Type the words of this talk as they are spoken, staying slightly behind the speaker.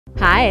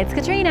Hi, it's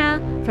Katrina!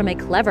 From a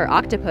clever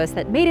octopus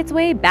that made its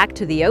way back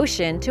to the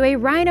ocean to a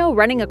rhino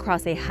running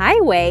across a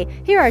highway,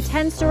 here are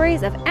 10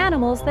 stories of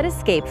animals that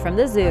escaped from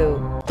the zoo.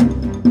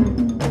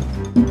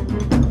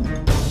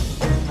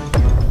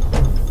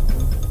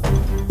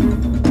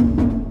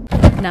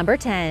 Number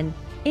 10.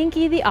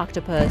 Inky the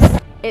Octopus.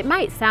 It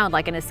might sound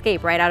like an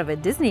escape right out of a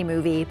Disney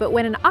movie, but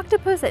when an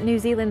octopus at New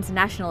Zealand's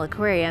National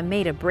Aquarium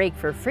made a break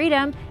for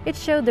freedom, it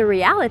showed the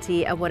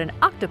reality of what an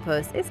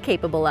octopus is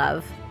capable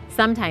of.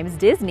 Sometimes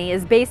Disney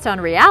is based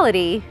on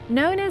reality.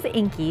 Known as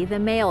Inky, the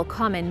male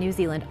common New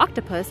Zealand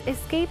octopus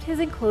escaped his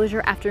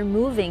enclosure after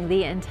moving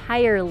the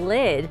entire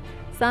lid.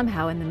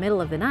 Somehow, in the middle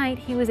of the night,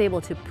 he was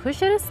able to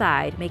push it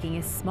aside, making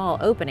a small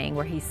opening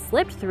where he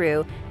slipped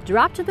through,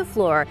 dropped to the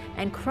floor,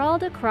 and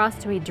crawled across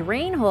to a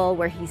drain hole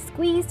where he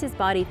squeezed his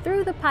body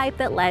through the pipe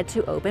that led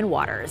to open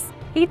waters.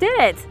 He did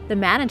it! The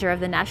manager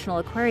of the National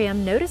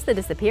Aquarium noticed the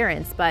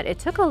disappearance, but it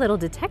took a little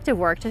detective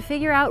work to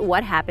figure out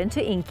what happened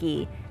to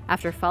Inky.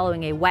 After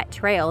following a wet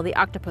trail the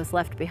octopus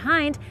left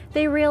behind,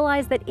 they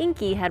realized that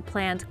Inky had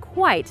planned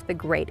quite the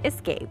great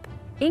escape.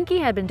 Inky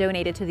had been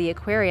donated to the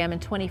aquarium in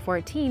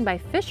 2014 by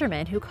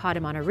fishermen who caught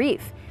him on a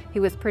reef. He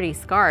was pretty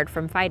scarred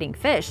from fighting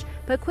fish,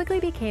 but quickly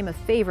became a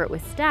favorite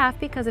with staff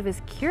because of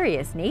his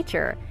curious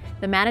nature.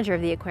 The manager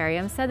of the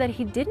aquarium said that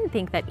he didn't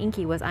think that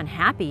Inky was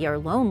unhappy or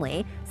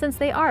lonely, since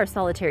they are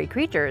solitary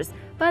creatures,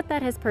 but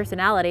that his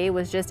personality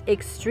was just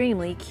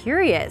extremely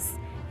curious.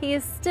 He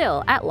is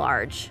still at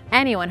large.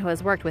 Anyone who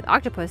has worked with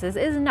octopuses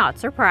is not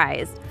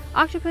surprised.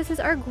 Octopuses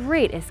are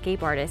great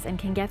escape artists and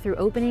can get through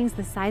openings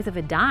the size of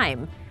a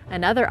dime.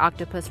 Another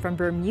octopus from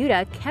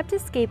Bermuda kept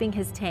escaping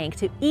his tank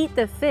to eat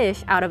the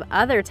fish out of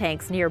other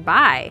tanks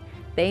nearby.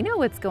 They know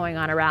what's going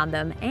on around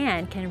them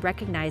and can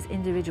recognize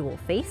individual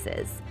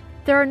faces.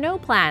 There are no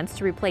plans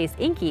to replace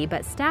Inky,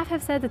 but staff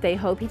have said that they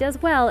hope he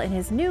does well in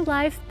his new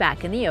life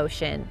back in the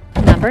ocean.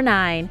 Number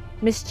 9.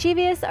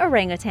 Mischievous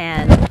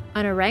Orangutan.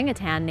 An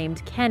orangutan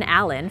named Ken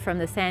Allen from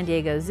the San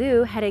Diego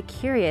Zoo had a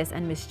curious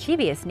and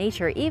mischievous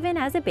nature even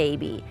as a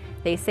baby.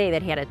 They say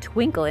that he had a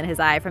twinkle in his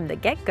eye from the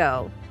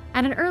get-go.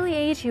 At an early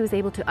age, he was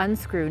able to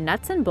unscrew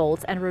nuts and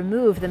bolts and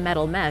remove the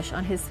metal mesh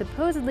on his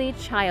supposedly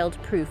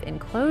child-proof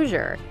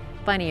enclosure.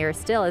 Funnier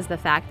still is the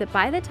fact that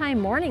by the time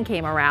morning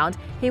came around,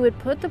 he would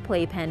put the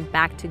playpen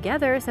back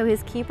together so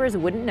his keepers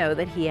wouldn't know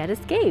that he had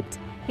escaped.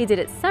 He did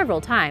it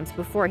several times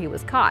before he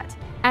was caught.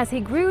 As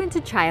he grew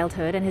into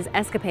childhood and his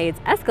escapades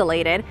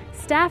escalated,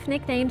 staff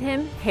nicknamed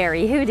him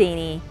Hairy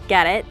Houdini.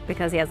 Get it?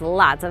 Because he has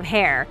lots of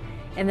hair.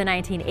 In the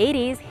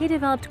 1980s, he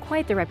developed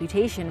quite the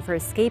reputation for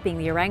escaping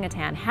the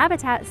orangutan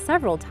habitat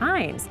several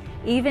times,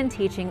 even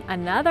teaching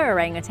another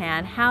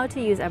orangutan how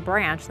to use a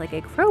branch like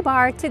a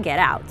crowbar to get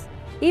out.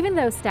 Even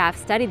though staff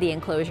studied the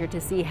enclosure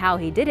to see how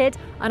he did it,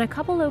 on a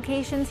couple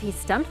locations he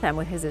stumped them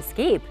with his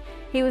escape.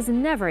 He was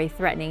never a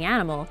threatening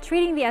animal,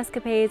 treating the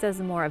escapades as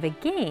more of a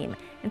game,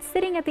 and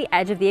sitting at the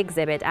edge of the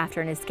exhibit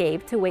after an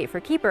escape to wait for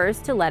keepers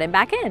to let him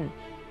back in.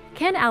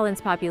 Ken Allen's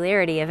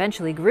popularity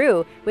eventually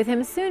grew, with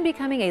him soon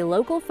becoming a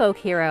local folk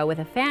hero with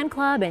a fan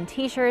club and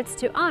t-shirts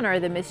to honor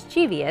the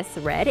mischievous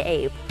red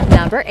ape.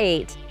 Number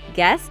 8.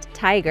 Guest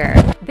Tiger.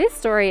 This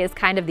story is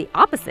kind of the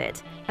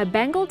opposite. A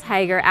Bengal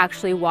tiger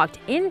actually walked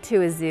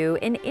into a zoo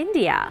in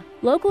India.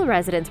 Local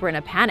residents were in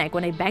a panic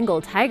when a Bengal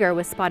tiger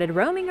was spotted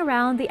roaming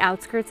around the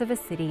outskirts of a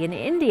city in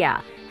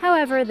India.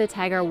 However, the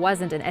tiger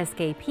wasn't an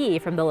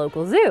escapee from the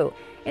local zoo.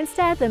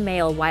 Instead, the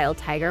male wild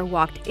tiger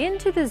walked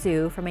into the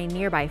zoo from a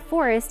nearby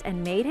forest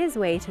and made his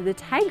way to the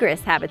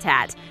tigress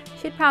habitat.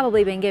 She'd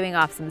probably been giving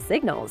off some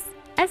signals.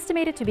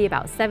 Estimated to be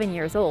about 7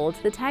 years old,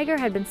 the tiger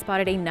had been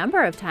spotted a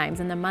number of times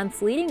in the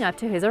months leading up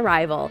to his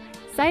arrival.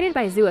 Sighted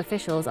by zoo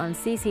officials on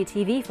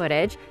CCTV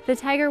footage, the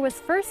tiger was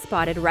first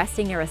spotted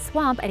resting near a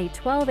swamp at a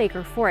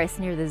 12-acre forest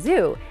near the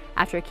zoo.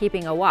 After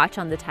keeping a watch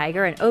on the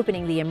tiger and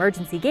opening the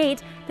emergency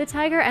gate, the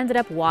tiger ended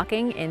up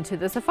walking into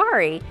the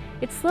safari.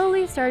 It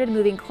slowly started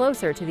moving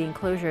closer to the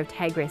enclosure of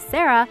Tigress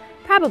Sarah,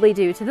 probably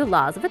due to the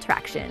laws of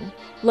attraction.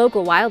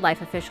 Local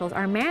wildlife officials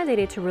are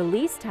mandated to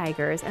release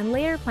tigers and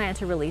later plan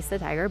to release the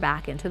tiger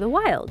back into the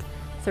wild.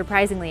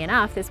 Surprisingly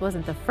enough, this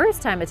wasn't the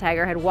first time a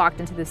tiger had walked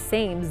into the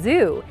same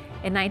zoo.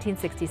 In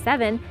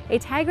 1967, a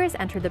tigress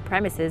entered the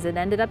premises and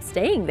ended up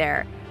staying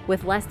there.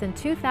 With less than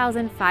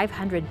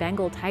 2,500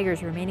 Bengal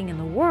tigers remaining in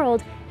the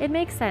world, it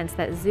makes sense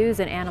that zoos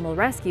and animal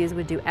rescues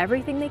would do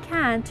everything they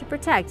can to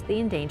protect the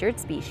endangered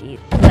species.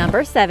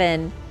 Number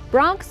 7.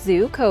 Bronx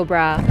Zoo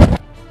Cobra.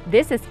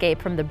 This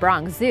escape from the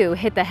Bronx Zoo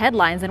hit the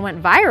headlines and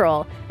went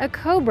viral. A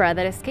cobra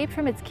that escaped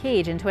from its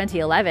cage in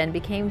 2011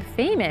 became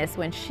famous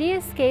when she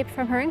escaped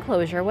from her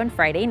enclosure one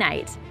Friday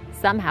night.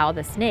 Somehow,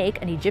 the snake,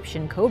 an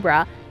Egyptian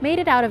cobra, made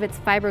it out of its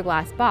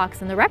fiberglass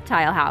box in the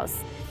reptile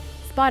house.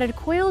 Spotted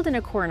coiled in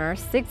a corner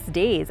 6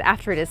 days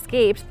after it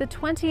escaped, the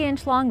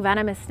 20-inch-long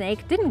venomous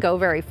snake didn't go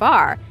very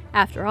far.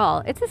 After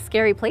all, it's a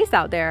scary place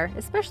out there,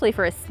 especially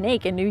for a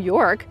snake in New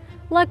York.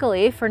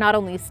 Luckily, for not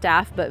only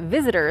staff but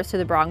visitors to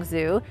the Bronx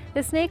Zoo,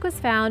 the snake was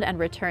found and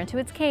returned to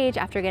its cage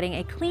after getting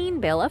a clean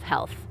bill of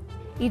health.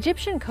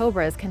 Egyptian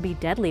cobras can be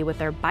deadly with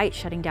their bite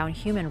shutting down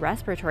human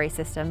respiratory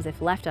systems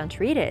if left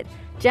untreated.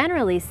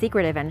 Generally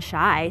secretive and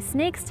shy,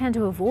 snakes tend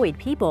to avoid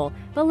people,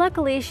 but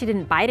luckily she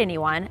didn't bite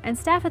anyone, and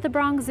staff at the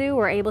Bronx Zoo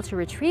were able to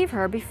retrieve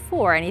her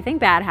before anything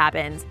bad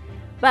happened.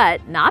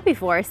 But not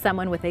before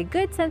someone with a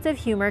good sense of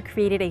humor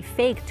created a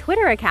fake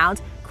Twitter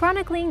account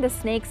chronicling the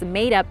snake's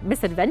made-up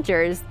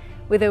misadventures.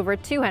 With over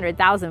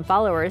 200,000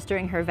 followers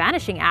during her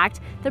vanishing act,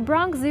 the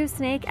Bronx Zoo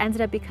snake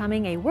ended up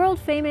becoming a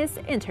world-famous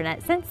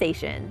internet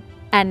sensation.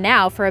 And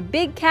now for a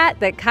big cat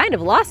that kind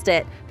of lost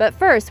it. But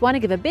first, want to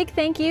give a big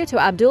thank you to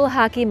Abdul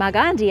Haki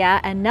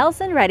Magandia and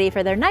Nelson Reddy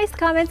for their nice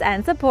comments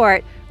and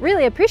support.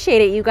 Really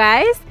appreciate it, you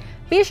guys!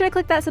 Be sure to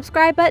click that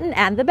subscribe button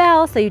and the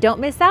bell so you don't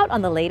miss out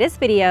on the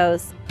latest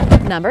videos.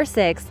 Number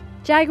 6.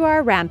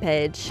 Jaguar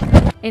Rampage.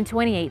 In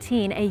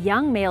 2018, a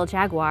young male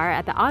jaguar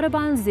at the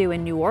Audubon Zoo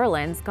in New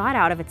Orleans got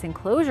out of its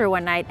enclosure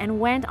one night and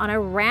went on a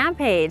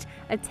rampage,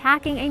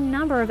 attacking a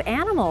number of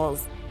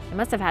animals. It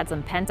must have had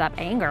some pent-up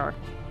anger.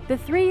 The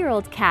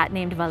 3-year-old cat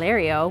named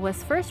Valerio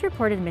was first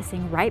reported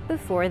missing right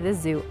before the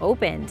zoo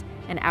opened.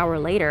 An hour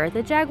later,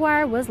 the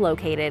jaguar was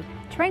located,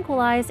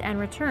 tranquilized, and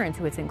returned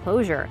to its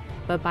enclosure.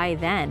 But by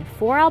then,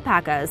 4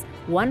 alpacas,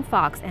 1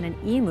 fox, and an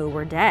emu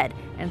were dead,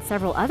 and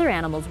several other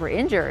animals were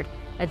injured.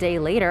 A day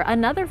later,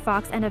 another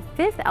fox and a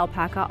 5th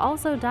alpaca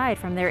also died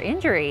from their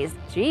injuries.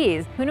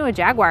 Geez, who knew a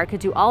jaguar could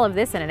do all of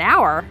this in an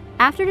hour?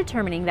 After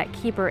determining that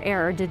keeper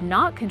error did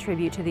not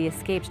contribute to the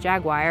escaped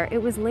jaguar,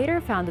 it was later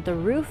found that the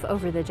roof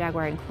over the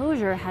jaguar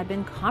enclosure had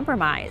been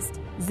compromised.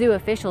 Zoo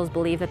officials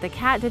believe that the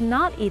cat did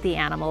not eat the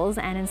animals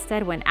and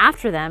instead went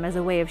after them as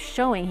a way of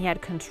showing he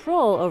had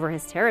control over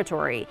his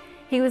territory.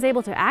 He was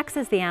able to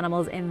access the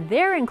animals in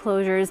their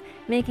enclosures,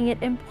 making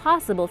it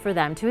impossible for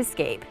them to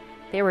escape.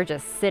 They were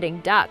just sitting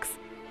ducks.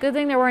 Good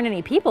thing there weren't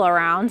any people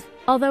around.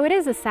 Although it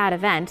is a sad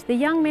event, the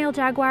young male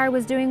jaguar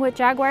was doing what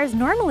jaguars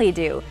normally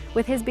do,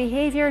 with his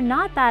behavior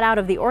not that out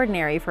of the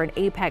ordinary for an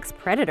apex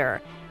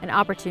predator. An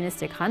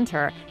opportunistic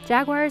hunter,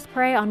 jaguars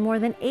prey on more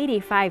than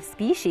 85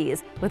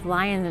 species, with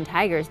lions and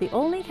tigers the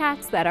only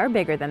cats that are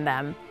bigger than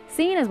them.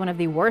 Seen as one of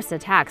the worst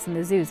attacks in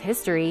the zoo's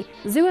history,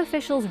 zoo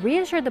officials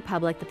reassured the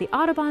public that the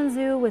Audubon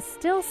Zoo was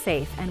still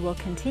safe and will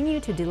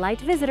continue to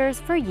delight visitors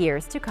for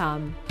years to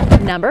come.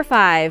 Number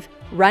 5.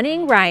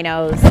 Running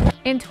rhinos.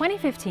 In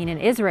 2015 in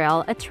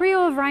Israel, a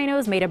trio of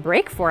rhinos made a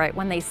break for it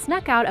when they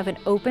snuck out of an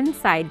open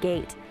side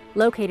gate.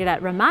 Located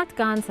at Ramat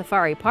Gan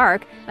Safari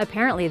Park,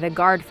 apparently the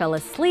guard fell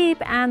asleep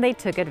and they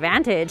took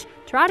advantage,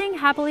 trotting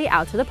happily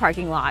out to the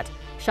parking lot.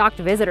 Shocked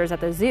visitors at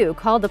the zoo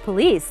called the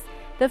police.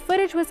 The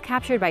footage was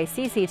captured by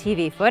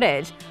CCTV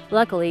footage.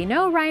 Luckily,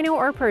 no rhino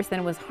or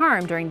person was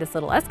harmed during this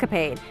little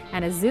escapade,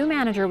 and a zoo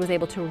manager was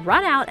able to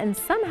run out and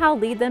somehow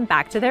lead them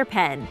back to their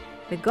pen.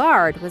 The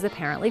guard was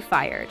apparently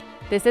fired.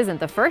 This isn't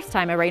the first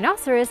time a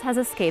rhinoceros has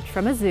escaped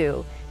from a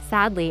zoo.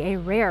 Sadly, a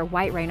rare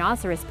white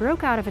rhinoceros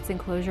broke out of its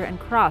enclosure and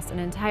crossed an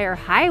entire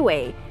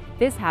highway.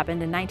 This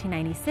happened in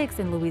 1996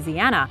 in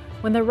Louisiana,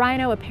 when the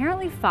rhino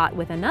apparently fought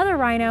with another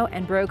rhino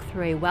and broke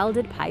through a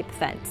welded pipe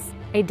fence.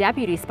 A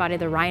deputy spotted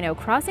the rhino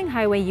crossing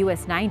Highway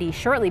US 90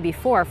 shortly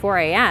before 4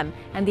 a.m.,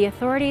 and the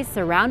authorities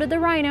surrounded the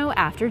rhino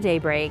after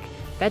daybreak.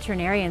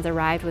 Veterinarians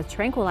arrived with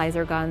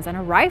tranquilizer guns and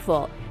a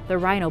rifle. The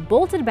rhino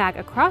bolted back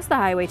across the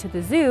highway to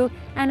the zoo,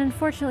 and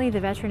unfortunately the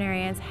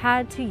veterinarians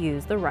had to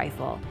use the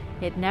rifle.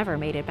 It never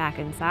made it back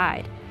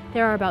inside.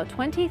 There are about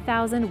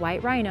 20,000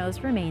 white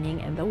rhinos remaining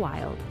in the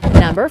wild.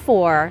 Number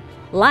 4.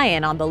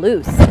 Lion on the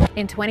loose.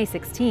 In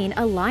 2016,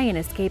 a lion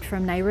escaped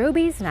from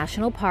Nairobi's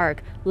National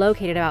Park,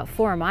 located about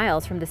 4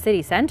 miles from the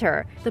city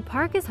center. The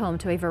park is home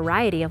to a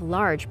variety of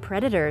large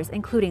predators,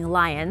 including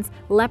lions,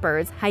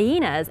 leopards,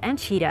 hyenas, and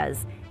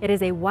cheetahs. It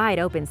is a wide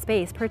open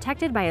space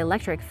protected by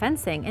electric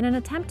fencing in an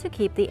attempt to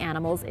keep the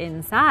animals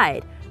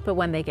inside. But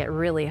when they get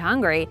really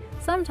hungry,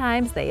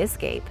 sometimes they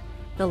escape.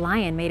 The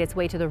lion made its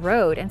way to the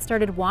road and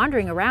started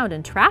wandering around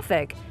in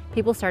traffic.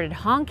 People started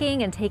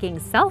honking and taking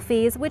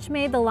selfies, which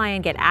made the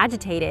lion get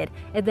agitated.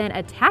 It then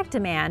attacked a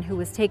man who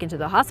was taken to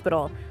the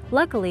hospital.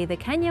 Luckily, the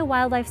Kenya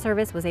Wildlife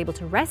Service was able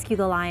to rescue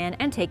the lion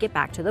and take it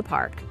back to the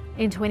park.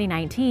 In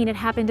 2019, it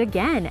happened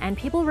again, and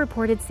people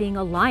reported seeing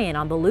a lion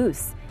on the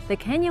loose. The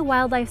Kenya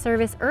Wildlife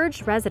Service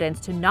urged residents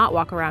to not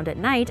walk around at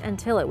night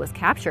until it was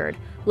captured.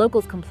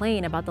 Locals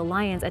complain about the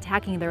lions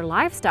attacking their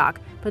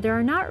livestock, but there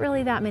are not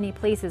really that many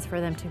places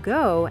for them to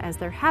go as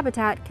their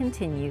habitat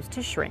continues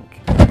to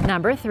shrink.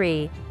 Number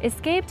 3.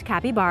 Escaped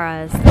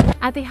capybaras.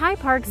 At the High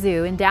Park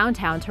Zoo in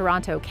downtown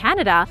Toronto,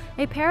 Canada,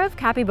 a pair of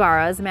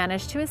capybaras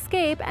managed to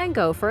escape and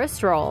go for a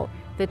stroll.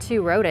 The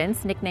 2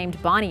 rodents,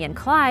 nicknamed Bonnie and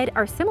Clyde,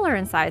 are similar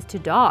in size to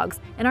dogs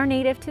and are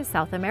native to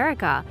South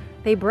America.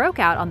 They broke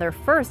out on their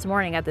first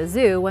morning at the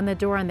zoo when the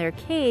door on their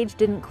cage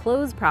didn't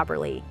close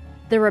properly.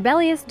 The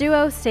rebellious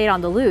duo stayed on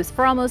the loose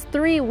for almost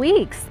 3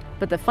 weeks.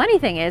 But the funny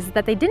thing is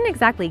that they didn't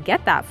exactly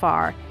get that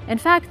far. In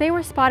fact, they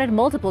were spotted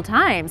multiple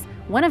times.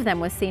 One of them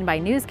was seen by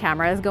news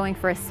cameras going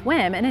for a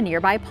swim in a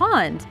nearby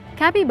pond.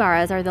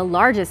 Capybaras are the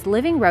largest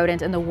living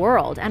rodent in the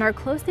world and are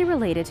closely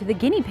related to the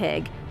guinea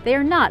pig. They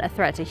are not a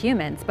threat to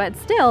humans, but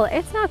still,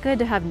 it's not good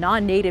to have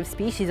non-native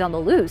species on the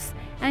loose,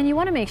 and you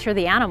want to make sure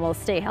the animals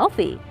stay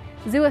healthy.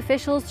 Zoo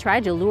officials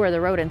tried to lure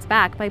the rodents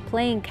back by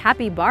playing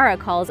capybara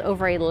calls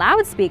over a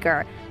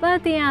loudspeaker,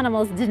 but the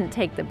animals didn't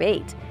take the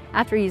bait.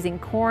 After using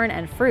corn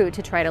and fruit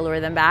to try to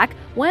lure them back,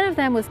 one of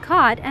them was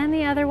caught and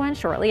the other one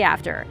shortly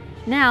after.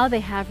 Now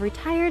they have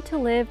retired to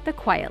live the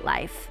quiet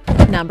life.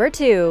 Number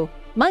 2.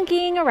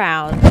 Monkeying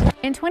around.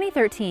 In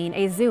 2013,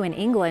 a zoo in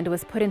England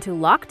was put into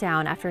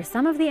lockdown after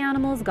some of the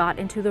animals got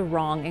into the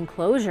wrong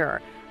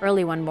enclosure.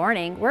 Early one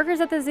morning,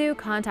 workers at the zoo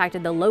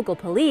contacted the local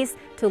police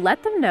to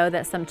let them know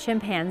that some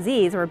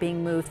chimpanzees were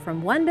being moved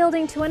from one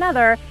building to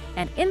another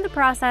and in the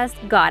process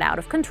got out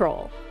of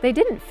control. They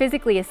didn't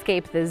physically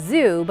escape the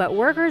zoo, but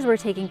workers were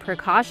taking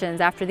precautions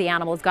after the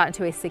animals got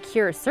into a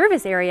secure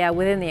service area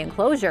within the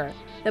enclosure.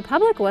 The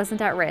public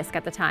wasn't at risk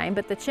at the time,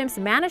 but the chimps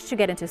managed to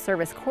get into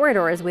service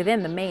corridors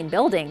within the main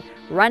building,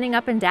 running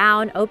up and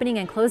down, opening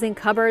and closing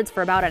cupboards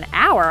for about an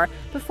hour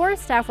before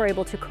staff were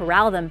able to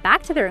corral them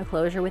back to their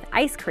enclosure with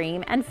ice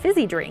cream and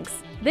fizzy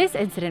drinks. This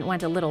incident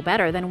went a little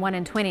better than one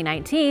in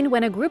 2019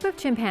 when a group of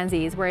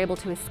chimpanzees were able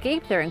to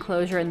escape their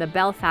enclosure in the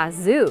Belfast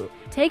Zoo.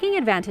 Taking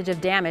advantage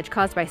of damage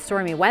caused by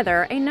stormy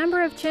weather, a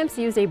number of chimps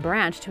used a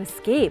branch to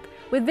escape,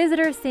 with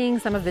visitors seeing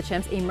some of the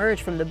chimps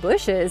emerge from the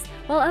bushes,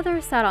 while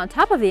others sat on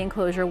top of the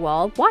enclosure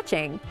wall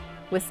watching.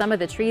 With some of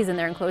the trees in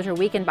their enclosure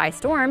weakened by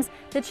storms,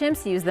 the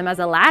chimps used them as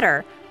a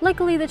ladder.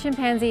 Luckily, the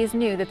chimpanzees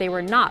knew that they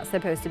were not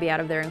supposed to be out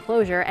of their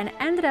enclosure and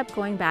ended up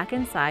going back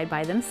inside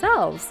by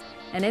themselves.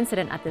 An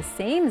incident at the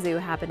same zoo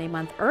happened a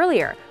month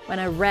earlier, when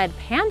a red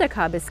panda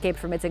cub escaped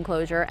from its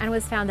enclosure and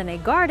was found in a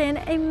garden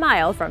a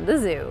mile from the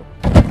zoo.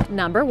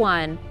 Number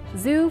 1.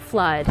 Zoo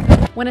flood.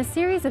 When a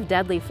series of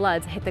deadly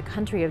floods hit the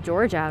country of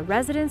Georgia,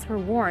 residents were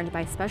warned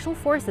by special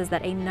forces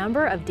that a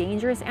number of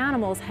dangerous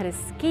animals had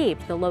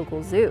escaped the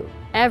local zoo.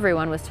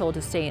 Everyone was told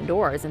to stay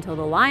indoors until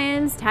the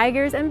lions,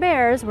 tigers, and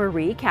bears were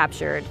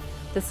recaptured.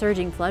 The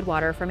surging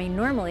floodwater from a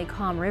normally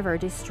calm river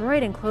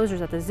destroyed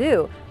enclosures at the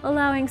zoo,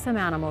 allowing some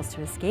animals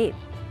to escape.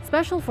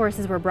 Special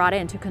forces were brought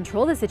in to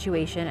control the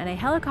situation, and a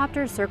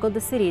helicopter circled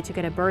the city to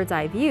get a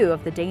bird's-eye view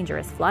of the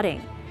dangerous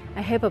flooding.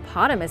 A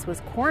hippopotamus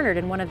was cornered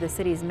in one of the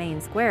city's main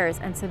squares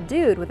and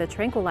subdued with a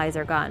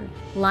tranquilizer gun.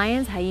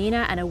 Lions,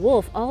 hyena, and a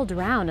wolf all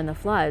drowned in the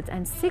floods,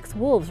 and 6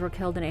 wolves were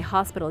killed in a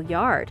hospital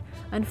yard.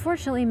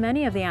 Unfortunately,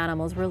 many of the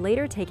animals were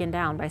later taken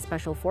down by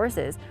special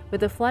forces,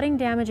 with the flooding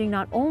damaging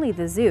not only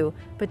the zoo,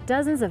 but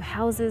dozens of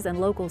houses and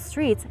local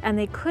streets, and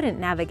they couldn't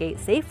navigate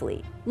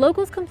safely.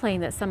 Locals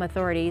complained that some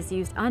authorities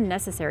used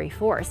unnecessary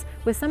force,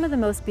 with some of the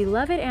most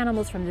beloved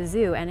animals from the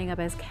zoo ending up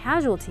as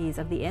casualties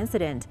of the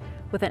incident.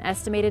 With an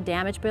estimated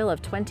damage bill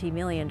of $20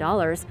 million,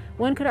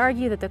 one could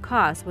argue that the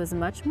cost was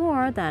much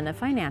more than a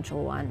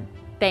financial one.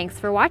 Thanks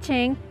for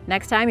watching!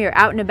 Next time you're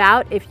out and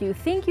about, if you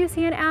think you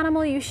see an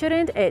animal you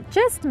shouldn't, it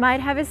just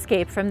might have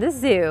escaped from the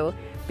zoo.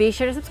 Be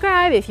sure to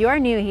subscribe if you are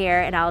new here,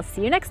 and I'll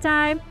see you next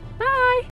time. Bye!